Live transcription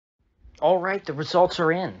All right, the results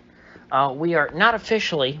are in. We are not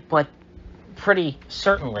officially, but pretty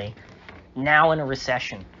certainly now in a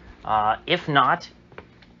recession. If not,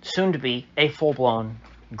 soon to be a full-blown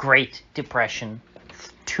Great Depression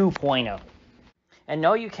 2.0. And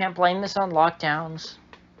no, you can't blame this on lockdowns.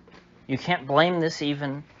 You can't blame this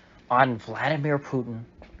even on Vladimir Putin.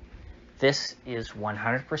 This is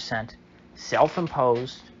 100%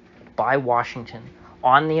 self-imposed by Washington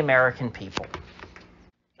on the American people.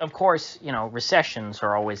 Of course, recessions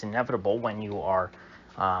are always inevitable when you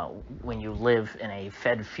live in a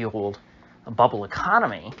Fed-fueled bubble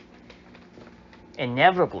economy.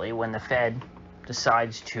 Inevitably, when the Fed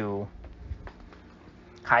decides to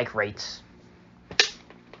hike rates,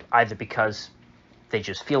 either because they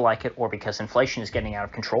just feel like it or because inflation is getting out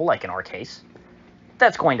of control, like in our case,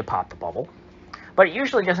 that's going to pop the bubble. But it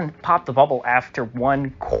usually doesn't pop the bubble after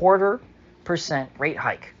 0.25% rate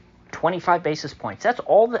hike. 25 basis points. That's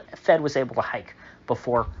all the Fed was able to hike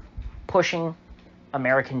before pushing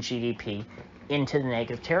American GDP into the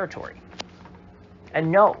negative territory. And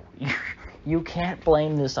no, you can't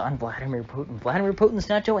blame this on Vladimir Putin. Vladimir Putin's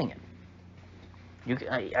not doing it.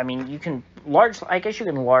 I guess you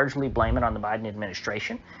can largely blame it on the Biden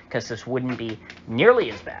administration, because this wouldn't be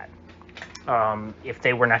nearly as bad if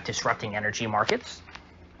they were not disrupting energy markets,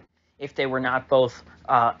 if they were not both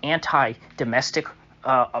anti-domestic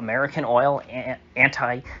American oil,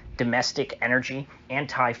 anti-domestic energy,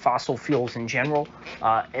 anti-fossil fuels in general,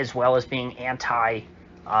 as well as being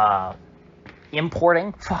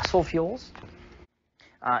anti-importing fossil fuels.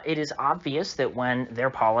 It is obvious that when their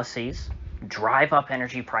policies drive up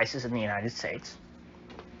energy prices in the United States,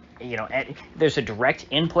 there's a direct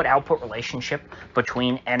input-output relationship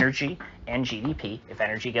between energy and GDP. If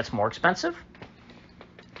energy gets more expensive,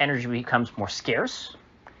 energy becomes more scarce,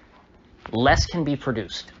 less can be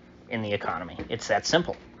produced in the economy. It's that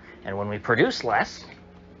simple. And when we produce less,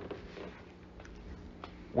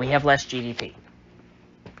 we have less GDP.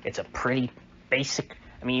 It's a pretty basic,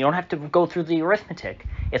 you don't have to go through the arithmetic.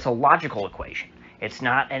 It's a logical equation. It's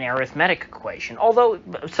not an arithmetic equation, although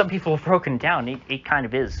some people have broken it down. It kind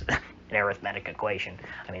of is an arithmetic equation.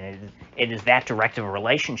 It is that direct of a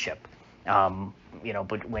relationship.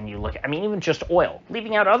 But when you look at, even just oil,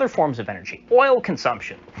 leaving out other forms of energy, oil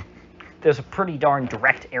consumption, there's a pretty darn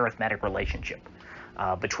direct arithmetic relationship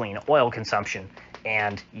between oil consumption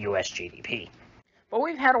and U.S. GDP. But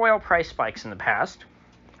we've had oil price spikes in the past.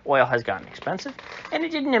 Oil has gotten expensive, and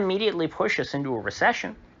it didn't immediately push us into a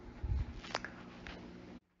recession.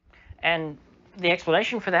 And the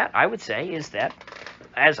explanation for that, I would say, is that,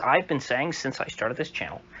 as I've been saying since I started this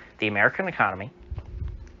channel, the American economy,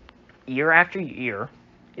 year after year,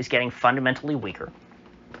 is getting fundamentally weaker.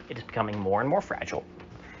 It is becoming more and more fragile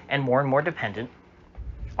and more dependent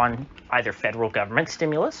on either federal government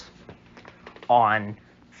stimulus, on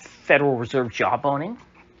Federal Reserve job owning,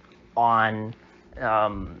 on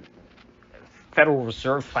Federal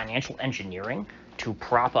Reserve financial engineering to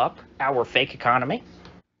prop up our fake economy.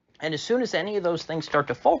 And as soon as any of those things start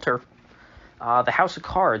to falter, the house of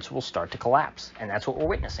cards will start to collapse. And that's what we're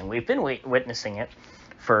witnessing. We've been witnessing it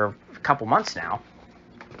for a couple months now.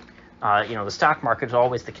 The stock market is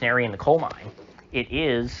always the canary in the coal mine. It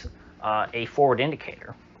is a forward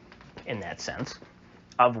indicator, in that sense,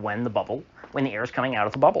 of when the air is coming out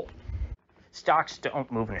of the bubble. Stocks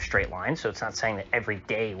don't move in a straight line, so it's not saying that every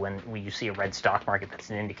day when you see a red stock market, that's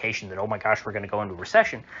an indication that, oh my gosh, we're going to go into a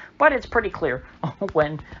recession. But it's pretty clear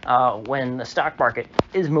when the stock market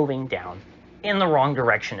is moving down in the wrong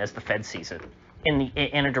direction as the Fed sees it,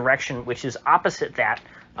 in a direction which is opposite that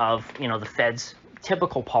of the Fed's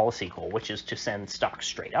typical policy goal, which is to send stocks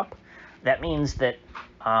straight up. That means that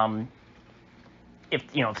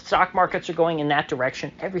if stock markets are going in that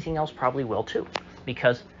direction, everything else probably will too,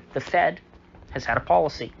 because the Fed has had a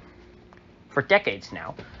policy for decades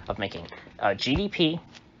now of making GDP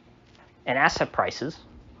and asset prices,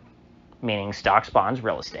 meaning stocks, bonds,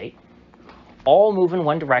 real estate, all move in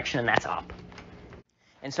one direction, and that's up.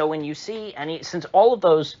 And so when you see since all of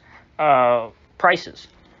those prices,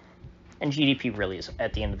 and GDP really is,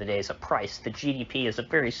 at the end of the day, is a price, the GDP is a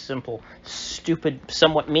very simple, stupid,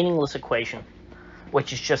 somewhat meaningless equation,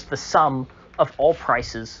 which is just the sum of all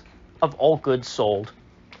prices of all goods sold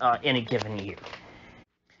in a given year.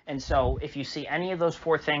 And so if you see any of those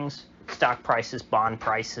four things, stock prices, bond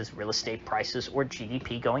prices, real estate prices, or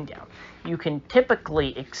GDP going down, you can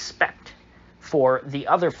typically expect for the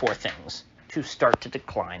other four things to start to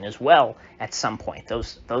decline as well at some point.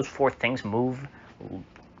 Those four things move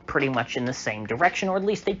pretty much in the same direction, or at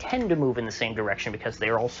least they tend to move in the same direction because they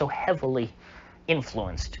are also heavily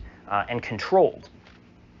influenced and controlled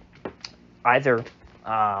either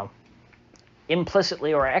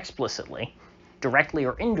implicitly or explicitly, directly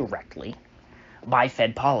or indirectly, by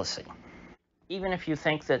Fed policy. Even if you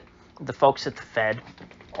think that the folks at the Fed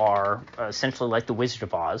are essentially like the Wizard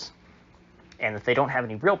of Oz, and that they don't have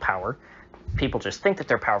any real power, people just think that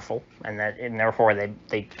they're powerful, and therefore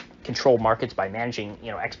they control markets by managing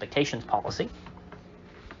expectations policy.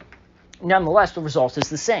 Nonetheless, the result is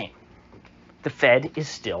the same. The Fed is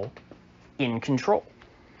still in control.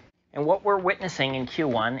 And what we're witnessing in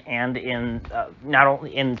Q1 and in not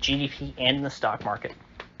only in GDP and in the stock market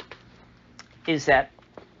is that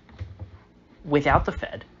without the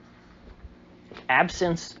Fed,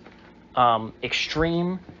 absence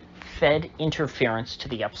extreme Fed interference to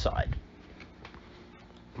the upside,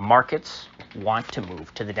 markets want to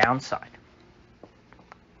move to the downside.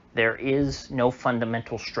 There is no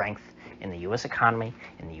fundamental strength in the U.S. economy,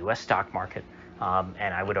 in the U.S. stock market,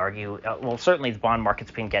 and I would argue, well, certainly the bond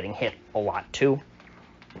market's been getting hit a lot too.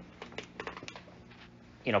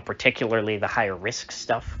 Particularly the higher risk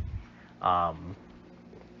stuff,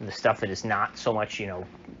 the stuff that is not so much,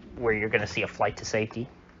 where you're going to see a flight to safety.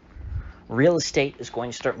 Real estate is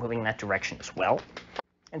going to start moving in that direction as well.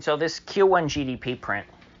 And so this Q1 GDP print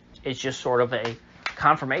is just sort of a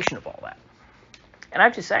confirmation of all that. And I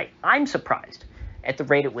have to say, I'm surprised at the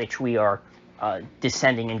rate at which we are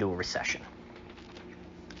descending into a recession.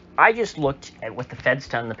 I just looked at what the Fed's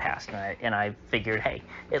done in the past, and I figured, hey,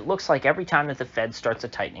 it looks like every time that the Fed starts a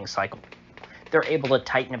tightening cycle, they're able to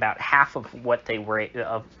tighten about half of what they were,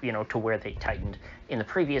 to where they tightened in the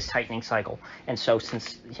previous tightening cycle. And so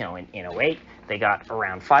since, in 08, they got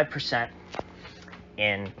around 5%.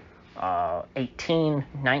 In 18,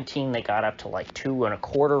 19, they got up to like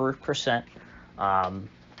 2.25%.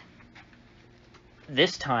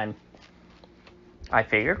 This time, I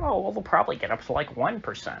figured, they'll probably get up to like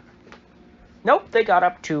 1%. Nope, they got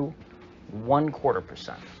up to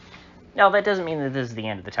 0.25%. Now, that doesn't mean that this is the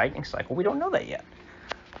end of the tightening cycle. We don't know that yet.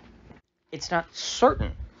 It's not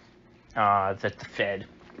certain that the Fed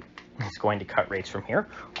is going to cut rates from here.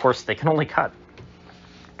 Of course, they can only cut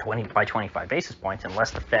 20 by 25 basis points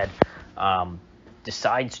unless the Fed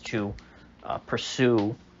decides to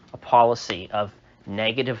pursue a policy of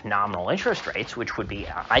negative nominal interest rates, which would be,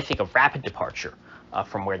 I think, a rapid departure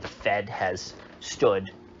from where the Fed has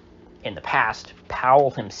stood in the past.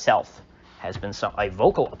 Powell himself has been a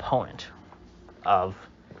vocal opponent of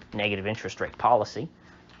negative interest rate policy.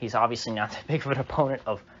 He's obviously not that big of an opponent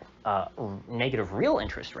of negative real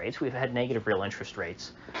interest rates. We've had negative real interest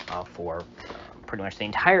rates for pretty much the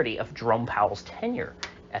entirety of Jerome Powell's tenure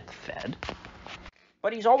at the Fed.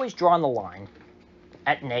 But he's always drawn the line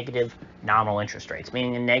at negative nominal interest rates,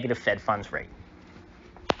 meaning a negative Fed funds rate.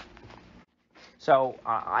 So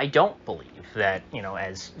I don't believe that,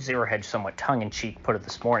 as Zero Hedge somewhat tongue-in-cheek put it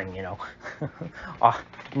this morning,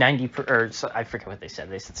 90, or I forget what they said.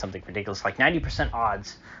 They said something ridiculous, like 90%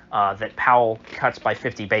 odds that Powell cuts by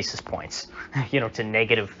 50 basis points, to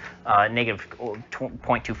negative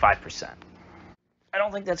 0.25%. I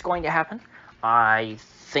don't think that's going to happen. I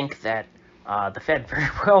think that the Fed very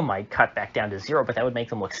well might cut back down to zero, but that would make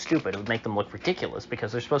them look stupid. It would make them look ridiculous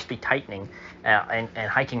because they're supposed to be tightening and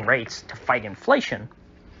hiking rates to fight inflation.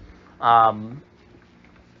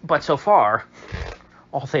 But so far,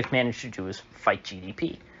 all they've managed to do is fight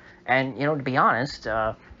GDP. And, to be honest,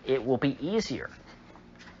 it will be easier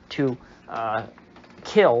to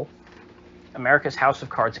kill America's House of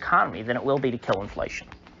Cards economy than it will be to kill inflation.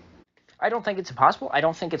 I don't think it's impossible. I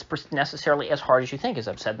don't think it's necessarily as hard as you think, as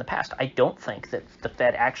I've said in the past. I don't think that the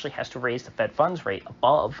Fed actually has to raise the Fed funds rate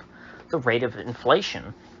above the rate of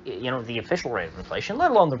inflation, the official rate of inflation,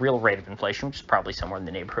 let alone the real rate of inflation, which is probably somewhere in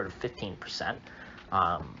the neighborhood of 15%.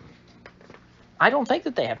 I don't think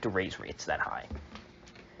that they have to raise rates that high,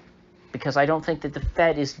 because I don't think that the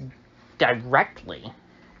Fed is directly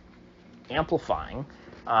amplifying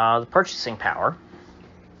the purchasing power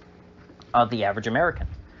of the average American.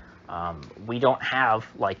 We don't have,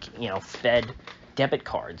 Fed debit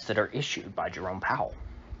cards that are issued by Jerome Powell.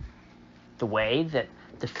 The way that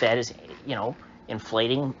the Fed is,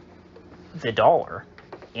 inflating the dollar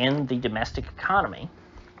in the domestic economy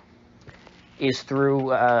is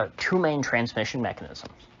through two main transmission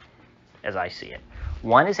mechanisms, as I see it.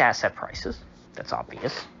 One is asset prices. That's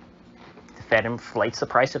obvious. The Fed inflates the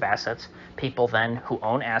price of assets. People then who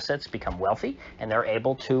own assets become wealthy, and they're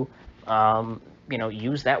able to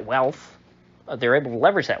use that wealth, they're able to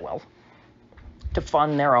leverage that wealth to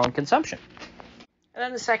fund their own consumption. And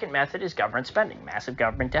then the second method is government spending, massive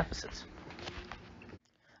government deficits.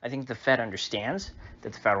 I think the Fed understands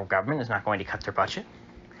that the federal government is not going to cut their budget,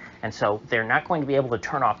 And so they're not going to be able to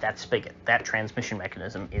turn off that spigot. That transmission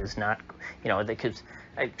mechanism is not, because,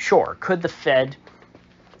 sure, could the Fed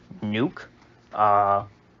nuke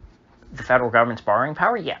the federal government's borrowing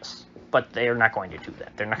power? Yes, but they're not going to do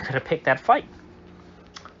that. They're not going to pick that fight.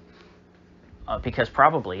 Because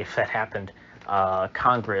probably if that happened,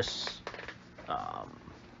 Congress,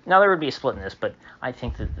 now there would be a split in this, but I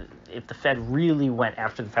think that if the Fed really went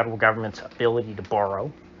after the federal government's ability to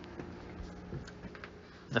borrow,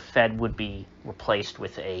 the Fed would be replaced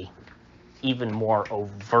with a even more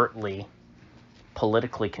overtly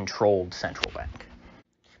politically controlled central bank.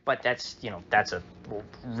 But that's a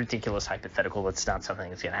ridiculous hypothetical. That's not something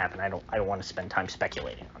that's going to happen. I don't want to spend time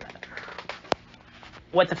speculating on that.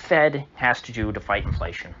 What the Fed has to do to fight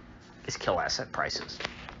inflation is kill asset prices.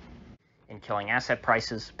 In killing asset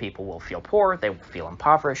prices, people will feel poor, they will feel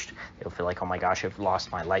impoverished, they'll feel like, oh my gosh, I've lost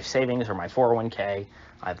my life savings or my 401k,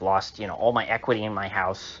 I've lost, all my equity in my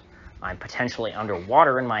house, I'm potentially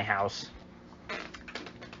underwater in my house,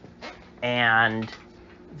 and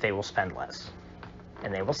they will spend less,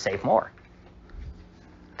 and they will save more.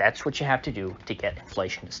 That's what you have to do to get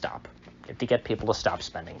inflation to stop. You have to get people to stop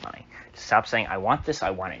spending money, to stop saying, I want this,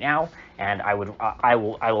 I want it now, and I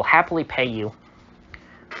will happily pay you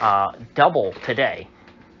double today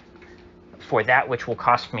for that which will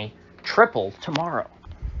cost me triple tomorrow.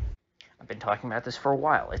 I've been talking about this for a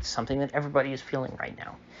while. It's something that everybody is feeling right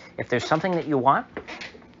now. If there's something that you want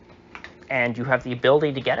and you have the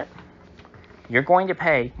ability to get it, you're going to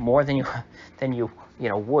pay more than you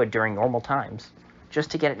would during normal times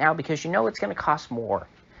just to get it now, because it's going to cost more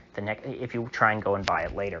if you try and go and buy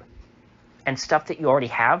it later. And stuff that you already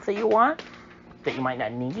have that you want, that you might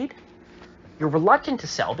not need, you're reluctant to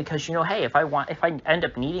sell because hey, if I end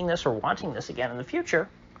up needing this or wanting this again in the future,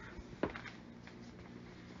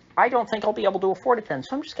 I don't think I'll be able to afford it then,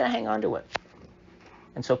 so I'm just going to hang on to it.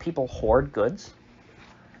 And so people hoard goods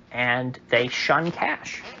and they shun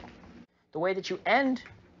cash. The way that you end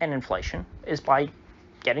an inflation is by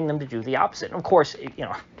getting them to do the opposite. And of course,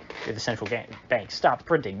 the central bank stop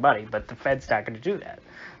printing money, but the Fed's not going to do that.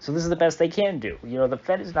 So this is the best they can do. The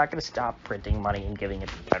Fed is not going to stop printing money and giving it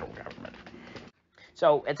to the federal government.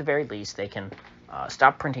 So at the very least, they can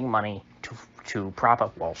stop printing money to prop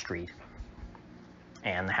up Wall Street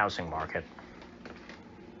and the housing market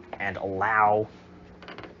and allow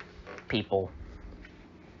people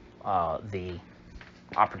the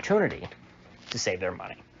opportunity to save their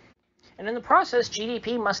money. And in the process,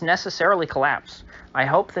 GDP must necessarily collapse. I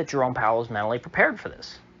hope that Jerome Powell is mentally prepared for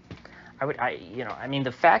this.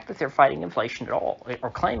 The fact that they're fighting inflation at all, or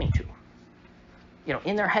claiming to,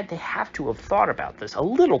 in their head, they have to have thought about this a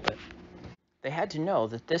little bit. They had to know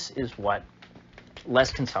that this is what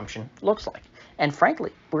less consumption looks like. And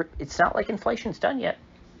frankly, it's not like inflation's done yet.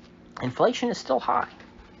 Inflation is still high.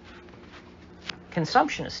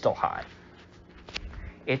 Consumption is still high.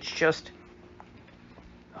 It's just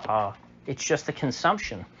the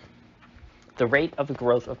consumption, the rate of the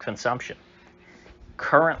growth of consumption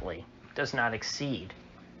currently does not exceed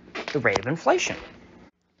the rate of inflation.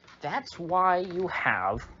 That's why you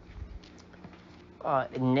have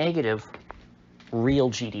negative real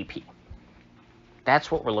GDP.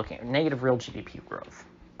 That's what we're looking at, negative real GDP growth.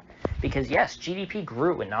 Because yes, GDP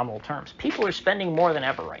grew in nominal terms. People are spending more than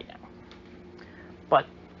ever right now. But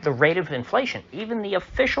the rate of inflation, even the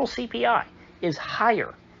official CPI, is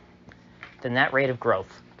higher than that rate of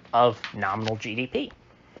growth of nominal GDP.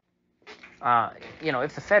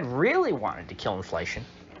 If the Fed really wanted to kill inflation,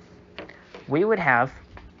 we would have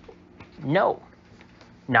no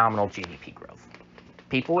nominal GDP growth.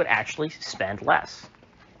 People would actually spend less.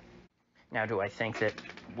 Now, do I think that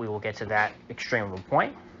we will get to that extreme of a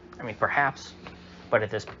point? Perhaps, but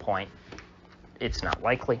at this point, it's not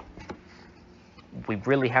likely. We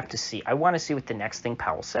really have to see. I want to see what the next thing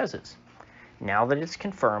Powell says is. Now that it's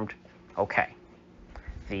confirmed, okay,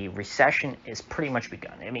 the recession is pretty much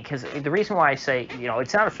begun. Because the reason why I say,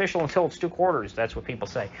 it's not official until it's 2 quarters, that's what people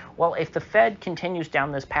say. Well, if the Fed continues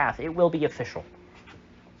down this path, it will be official.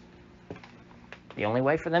 The only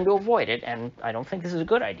way for them to avoid it, and I don't think this is a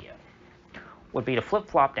good idea, would be to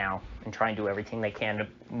flip-flop now and try and do everything they can to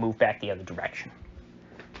move back the other direction.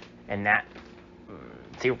 And that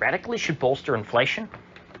theoretically should bolster inflation,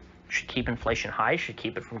 should keep inflation high, should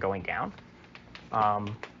keep it from going down.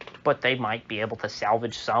 But they might be able to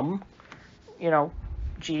salvage some,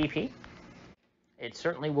 GDP. It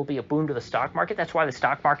certainly will be a boon to the stock market. That's why the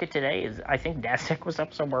stock market today is, I think NASDAQ was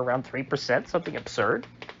up somewhere around 3%, something absurd.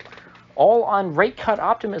 All on rate cut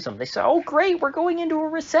optimism. They say, oh, great, we're going into a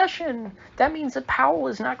recession. That means that Powell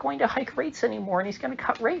is not going to hike rates anymore, and he's going to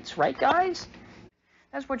cut rates, right, guys?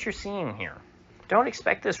 That's what you're seeing here. Don't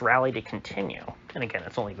expect this rally to continue. And again,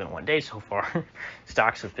 it's only been 1 day so far.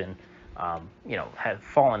 Stocks have been, have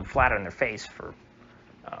fallen flat on their face for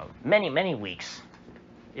many, many weeks,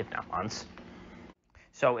 if not months.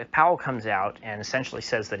 So if Powell comes out and essentially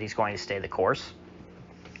says that he's going to stay the course,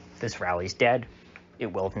 this rally's dead.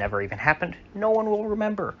 It will have never even happened. No one will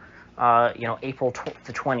remember, April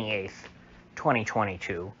the 28th,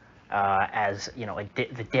 2022, as,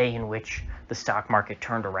 the day in which the stock market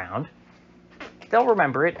turned around. They'll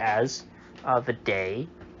remember it as the day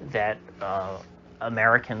that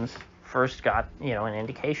Americans first got, an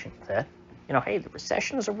indication that, hey, the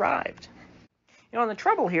recession has arrived. And the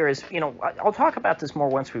trouble here is, I'll talk about this more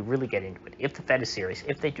once we really get into it. If the Fed is serious,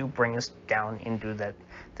 if they do bring us down into the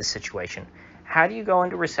situation, how do you go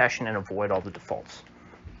into recession and avoid all the defaults?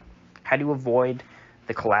 How do you avoid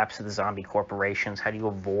the collapse of the zombie corporations? How do you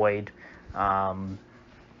avoid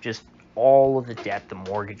just all of the debt, the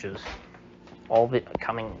mortgages, all of it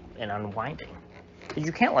coming and unwinding? Because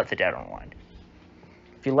you can't let the debt unwind.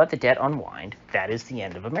 If you let the debt unwind, that is the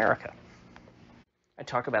end of America. I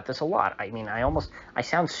talk about this a lot. I mean, I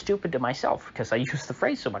sound stupid to myself because I use the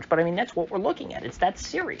phrase so much, but I mean, that's what we're looking at. It's that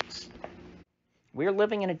serious. We're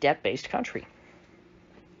living in a debt-based country.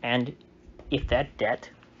 And if that debt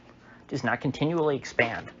does not continually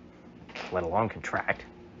expand, let alone contract,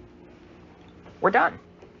 we're done.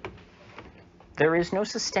 There is no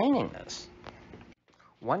sustaining this.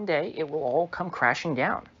 One day, it will all come crashing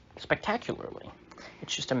down spectacularly.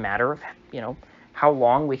 It's just a matter of, how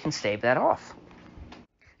long we can stave that off.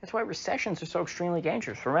 That's why recessions are so extremely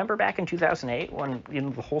dangerous. Remember back in 2008 when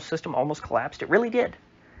the whole system almost collapsed? It really did.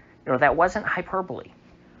 That wasn't hyperbole.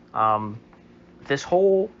 This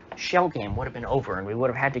whole shell game would have been over, and we would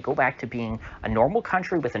have had to go back to being a normal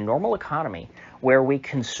country with a normal economy where we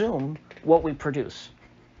consume what we produce.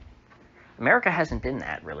 America hasn't been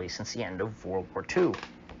that, really, since the end of World War II.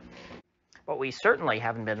 But we certainly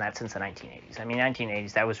haven't been that since the 1980s. I mean,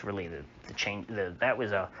 1980s, that was really the change. That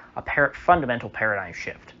was a fundamental paradigm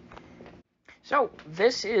shift. So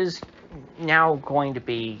this is now going to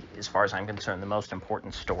be, as far as I'm concerned, the most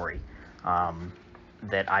important story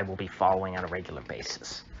that I will be following on a regular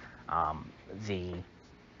basis. The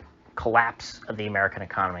collapse of the American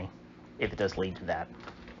economy, if it does lead to that,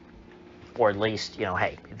 or at least,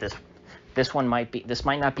 hey, this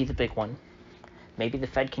might not be the big one. Maybe the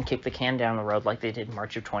Fed can kick the can down the road like they did in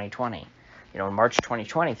March of 2020. In March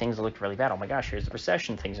 2020, things looked really bad. Oh my gosh, here's the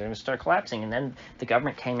recession. Things are going to start collapsing. And then the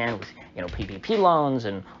government came in with, PPP loans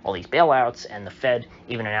and all these bailouts. And the Fed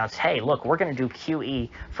even announced, hey, look, we're going to do QE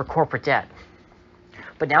for corporate debt.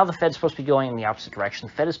 But now the Fed's supposed to be going in the opposite direction.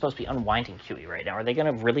 The Fed is supposed to be unwinding QE right now. Are they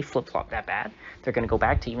going to really flip-flop that bad? They're going to go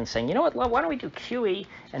back to even saying, you know what, why don't we do QE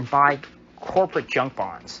and buy corporate junk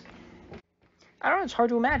bonds? I don't know, it's hard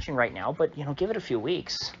to imagine right now, but, give it a few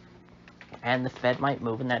weeks, and the Fed might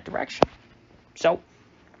move in that direction. So,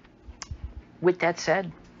 with that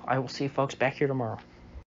said, I will see you folks back here tomorrow.